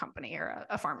biotech company or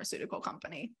a pharmaceutical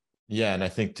company. Yeah. And I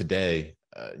think today,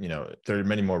 there are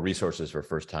many more resources for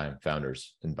first-time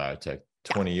founders in biotech.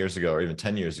 20 years ago, or even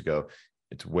 10 years ago,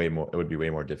 it would be way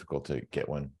more difficult to get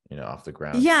one, off the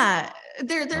ground. Yeah.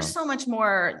 There's so much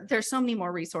more, there's so many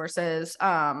more resources.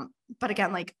 But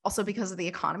again, like also because of the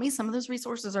economy, some of those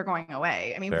resources are going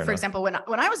away. I mean, for example, when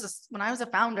I was a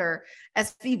founder,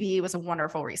 SVB was a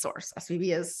wonderful resource. SVB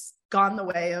has gone the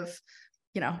way of,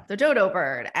 the dodo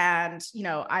bird. And,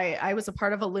 I was a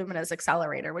part of Illumina's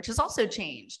accelerator, which has also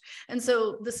changed. And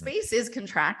so the space is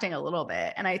contracting a little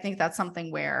bit. And I think that's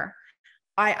something where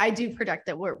I do predict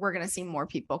that we're going to see more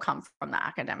people come from the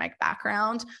academic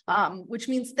background, which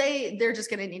means they're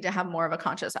just going to need to have more of a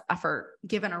conscious effort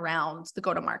given around the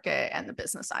go-to-market and the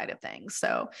business side of things.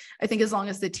 So I think as long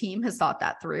as the team has thought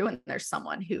that through and there's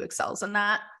someone who excels in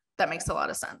that, that makes a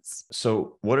lot of sense.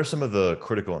 So what are some of the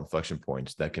critical inflection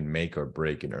points that can make or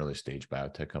break an early stage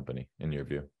biotech company in your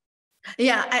view?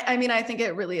 Yeah, I mean, I think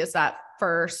it really is that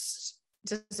first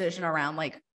decision around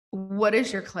like, what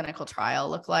does your clinical trial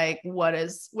look like?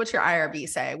 What's your IRB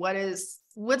say?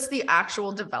 What's the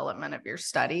actual development of your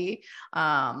study?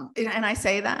 And I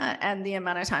say that, and the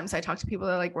amount of times I talk to people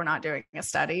that are like, we're not doing a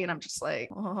study. And I'm just like,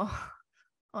 oh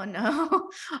no.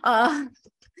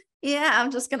 Yeah,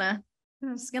 I'm just gonna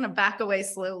back away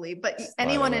slowly. But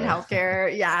anyone in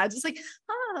healthcare, yeah, just like,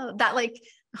 that like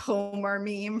Homer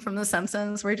meme from The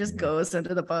Simpsons where he just goes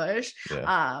into the bush.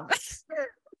 Yeah.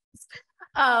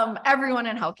 Everyone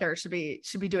in healthcare should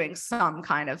be doing some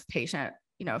kind of patient,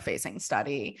 facing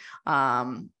study.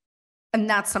 And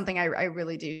that's something I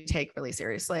really do take really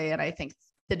seriously. And I think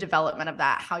the development of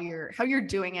that, how you're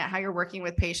doing it, how you're working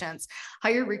with patients, how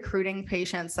you're recruiting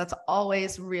patients, that's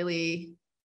always really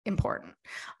important.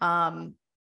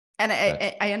 And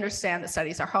I understand that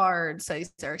studies are hard,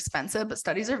 studies are expensive, but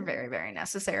studies are very, very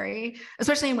necessary,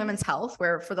 especially in women's health,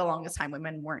 where for the longest time,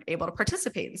 women weren't able to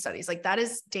participate in studies. Like that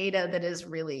is data that is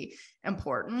really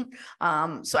important.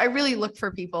 So I really look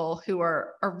for people who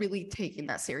are really taking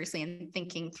that seriously and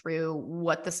thinking through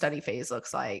what the study phase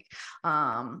looks like.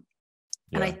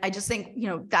 And I just think,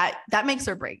 that makes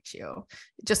or breaks you,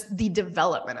 just the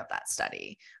development of that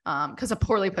study. Because a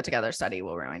poorly put together study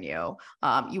will ruin you.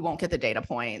 You won't get the data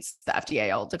points. The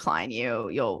FDA will decline you.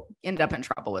 You'll end up in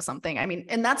trouble with something. I mean,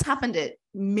 and that's happened at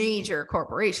major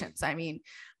corporations. I mean,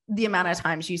 the amount of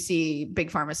times you see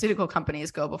big pharmaceutical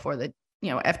companies go before the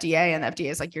FDA, and the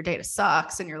FDA is like, your data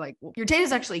sucks. And you're like, well, your data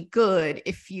is actually good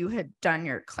if you had done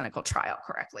your clinical trial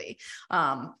correctly.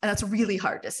 And that's really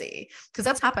hard to see because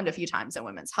that's happened a few times in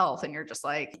women's health. And you're just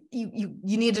like, you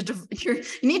need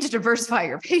to diversify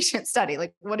your patient study.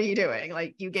 Like, what are you doing?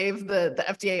 Like you gave the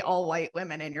FDA all white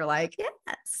women and you're like,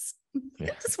 yes,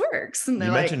 this works. And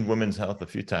you mentioned women's health a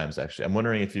few times, actually. I'm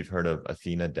wondering if you've heard of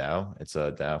Athena DAO. It's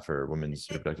a DAO for women's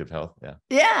reproductive health. Yeah,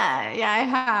 I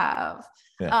have.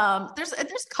 Yeah. There's a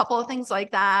couple of things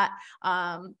like that.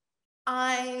 I'm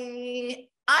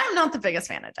not the biggest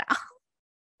fan of DAO.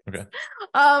 Okay.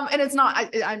 And it's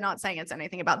not, I'm not saying it's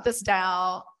anything about this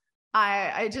DAO.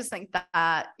 I just think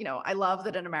that, I love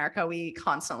that in America, we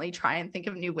constantly try and think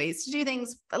of new ways to do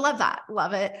things. I love that.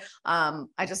 Love it.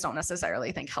 I just don't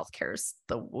necessarily think healthcare is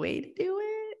the way to do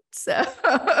it. So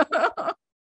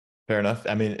fair enough.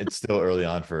 I mean, it's still early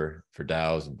on for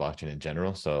DAOs and blockchain in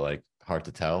general. So like hard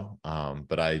to tell.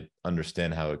 But I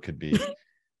understand how it could be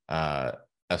a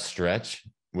stretch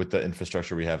with the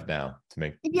infrastructure we have now to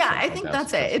make. Yeah, I think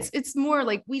that's it. It's more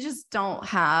like we just don't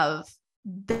have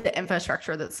the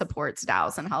infrastructure that supports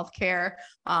DAOs in healthcare.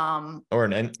 Or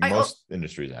in most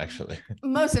industries, actually.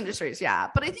 Most industries, yeah.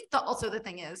 But I think also the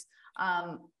thing is,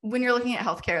 when you're looking at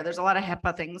healthcare, there's a lot of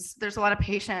HIPAA things. There's a lot of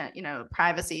patient,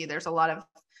 privacy. There's a lot of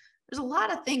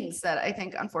things that I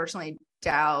think, unfortunately,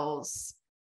 DAOs,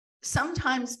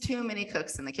 sometimes too many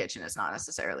cooks in the kitchen is not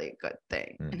necessarily a good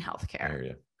thing in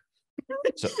healthcare.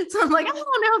 So I'm like, I don't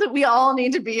know that we all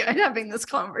need to be having this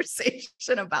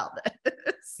conversation about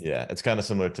this. Yeah, it's kind of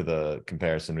similar to the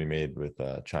comparison we made with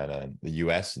China and the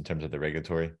US in terms of the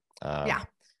regulatory,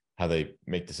 how they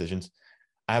make decisions.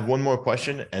 I have one more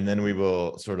question, and then we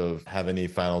will sort of have any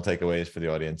final takeaways for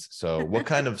the audience. So what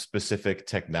kind of specific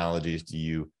technologies do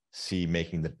you see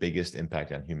making the biggest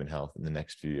impact on human health in the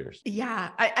next few years? Yeah,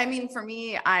 I mean, for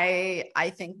me,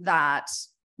 I think that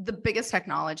the biggest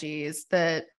technologies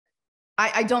that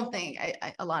I don't think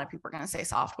a lot of people are going to say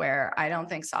software. I don't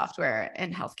think software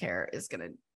in healthcare is going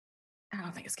to, I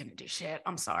don't think it's going to do shit.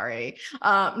 I'm sorry.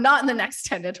 Not in the next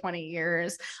 10 to 20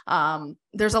 years.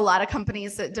 There's a lot of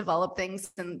companies that develop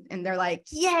things and they're like,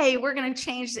 yay, we're going to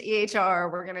change the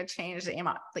EHR. We're going to change the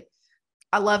EMR. Like,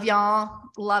 I love y'all.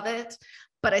 Love it.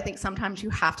 But I think sometimes you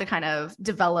have to kind of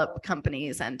develop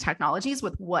companies and technologies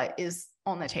with what is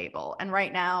on the table. And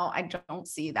right now, I don't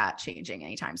see that changing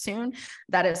anytime soon.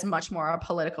 That is much more a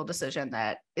political decision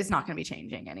that is not going to be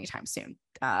changing anytime soon.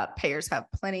 Payers have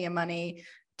plenty of money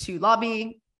to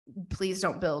lobby. Please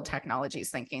don't build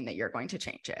technologies thinking that you're going to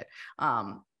change it.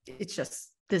 It's just,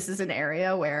 this is an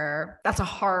area where that's a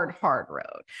hard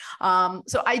road.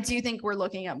 So I do think we're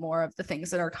looking at more of the things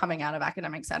that are coming out of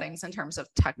academic settings in terms of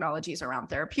technologies around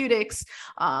therapeutics,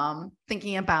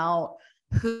 thinking about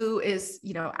who is,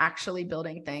 actually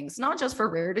building things, not just for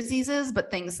rare diseases,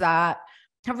 but things that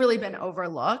have really been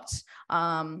overlooked.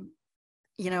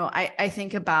 I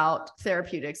think about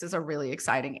therapeutics as a really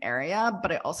exciting area,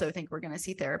 but I also think we're going to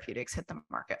see therapeutics hit the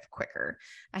market quicker.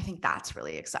 I think that's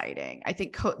really exciting. I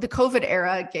think the COVID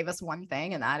era gave us one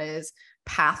thing, and that is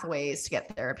pathways to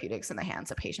get therapeutics in the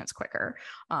hands of patients quicker.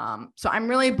 So I'm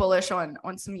really bullish on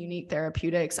some unique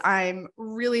therapeutics. I'm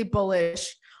really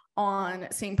bullish on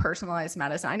seeing personalized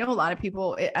medicine. I know a lot of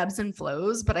people, it ebbs and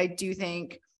flows, but I do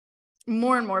think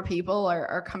more and more people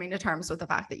are coming to terms with the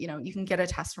fact that, you can get a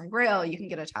test from Grail, you can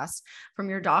get a test from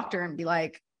your doctor and be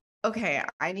like, okay,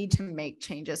 I need to make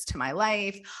changes to my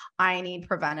life. I need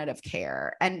preventative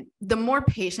care. And the more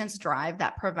patients drive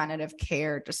that preventative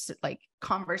care, just like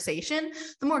conversation,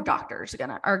 the more doctors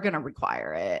are gonna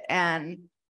require it. And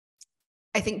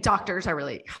I think doctors are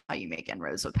really how you make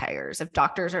inroads with payers. If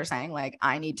doctors are saying like,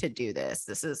 I need to do this,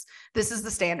 this is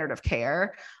the standard of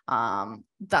care.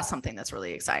 That's something that's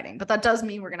really exciting, but that does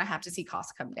mean we're going to have to see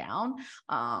costs come down.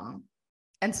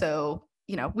 And so,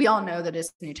 we all know that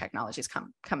as new technologies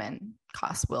come in,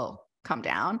 costs will come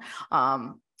down.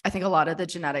 I think a lot of the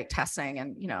genetic testing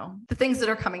and, the things that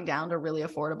are coming down to really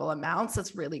affordable amounts,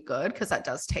 that's really good because that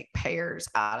does take payers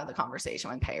out of the conversation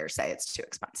when payers say it's too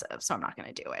expensive. So I'm not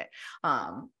going to do it.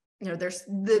 There's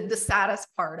the saddest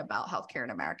part about healthcare in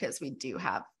America is we do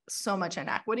have so much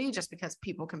inequity just because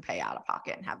people can pay out of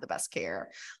pocket and have the best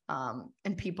care.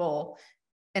 And people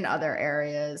in other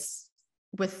areas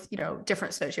with,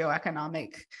 different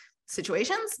socioeconomic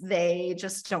situations, they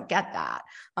just don't get that.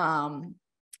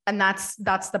 And that's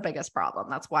the biggest problem.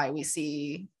 That's why we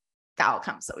see the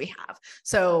outcomes that we have.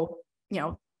 So,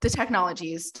 the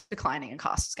technology is declining in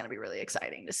cost is going to be really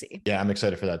exciting to see. Yeah, I'm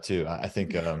excited for that too. I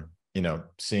think,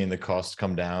 seeing the costs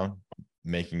come down,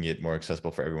 making it more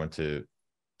accessible for everyone to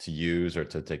use or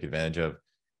to take advantage of,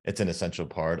 it's an essential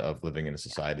part of living in a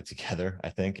society together,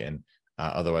 I think. And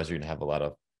otherwise, you're going to have a lot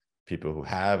of people who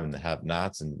have and the have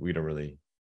nots. And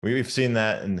we've seen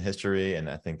that in history. And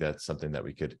I think that's something that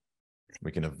we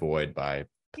can avoid by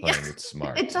playing it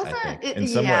smart. It doesn't, I think. In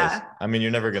some ways. I mean, you're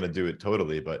never going to do it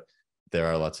totally, but there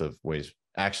are lots of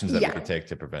actions that we can take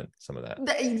to prevent some of that.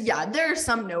 There are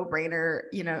some no-brainer,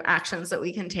 actions that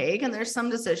we can take. And there's some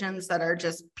decisions that are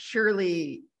just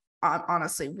purely,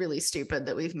 honestly, really stupid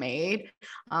that we've made.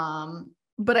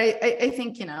 But I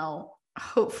think,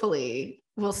 hopefully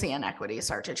we'll see inequity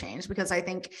start to change because I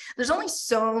think there's only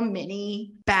so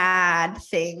many bad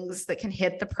things that can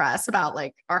hit the press about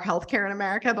like our healthcare in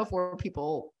America before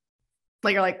people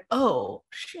like are like, oh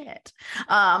shit.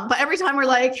 But every time we're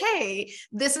like, hey,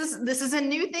 this is a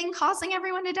new thing causing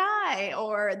everyone to die,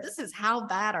 or this is how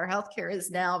bad our healthcare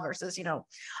is now versus,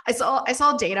 I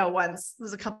saw data once, it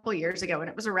was a couple of years ago,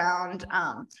 and it was around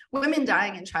women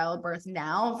dying in childbirth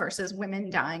now versus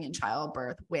women dying in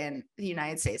childbirth when the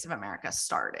United States of America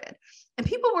started. And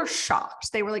people were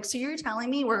shocked. They were like, so you're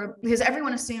telling me because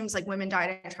everyone assumes like women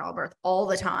died in childbirth all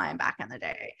the time back in the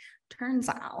day. Turns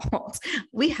out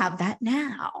we have that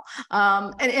now.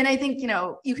 And I think,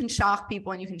 you can shock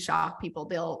people and you can shock people.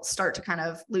 They'll start to kind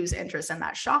of lose interest in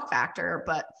that shock factor.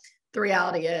 But the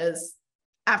reality is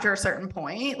after a certain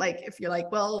point, like if you're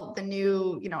like, well, the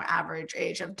new, average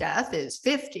age of death is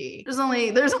 50.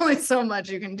 There's only so much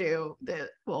you can do that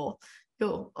will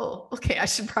okay, I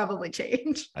should probably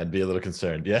change. I'd be a little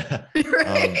concerned. Yeah.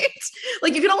 Right.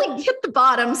 Like you can only hit the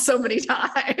bottom so many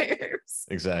times.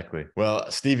 Exactly.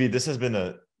 Well, Stevie, this has been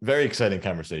a very exciting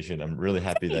conversation. I'm really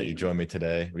happy that you joined me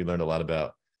today. We learned a lot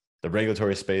about the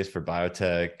regulatory space for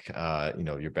biotech,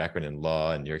 your background in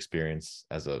law and your experience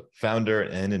as a founder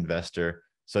and investor.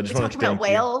 So I just want to thank you.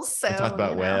 Whales. So, we talked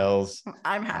about whales.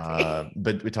 I'm happy.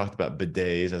 But we talked about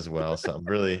bidets as well. So I'm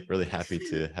really, really happy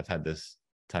to have had this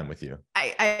time with you.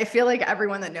 I feel like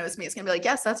everyone that knows me is going to be like,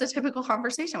 yes, that's a typical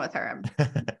conversation with her.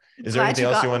 Is there anything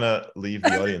else you want to leave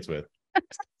the audience with?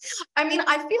 I mean,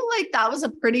 I feel like that was a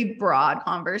pretty broad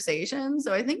conversation.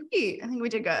 So I think we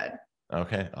did good.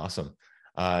 Okay, awesome.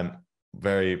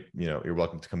 You're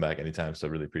welcome to come back anytime. So I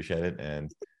really appreciate it.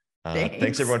 And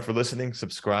thanks everyone for listening.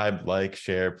 Subscribe, like,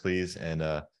 share, please. And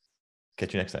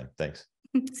catch you next time. Thanks.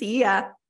 See ya.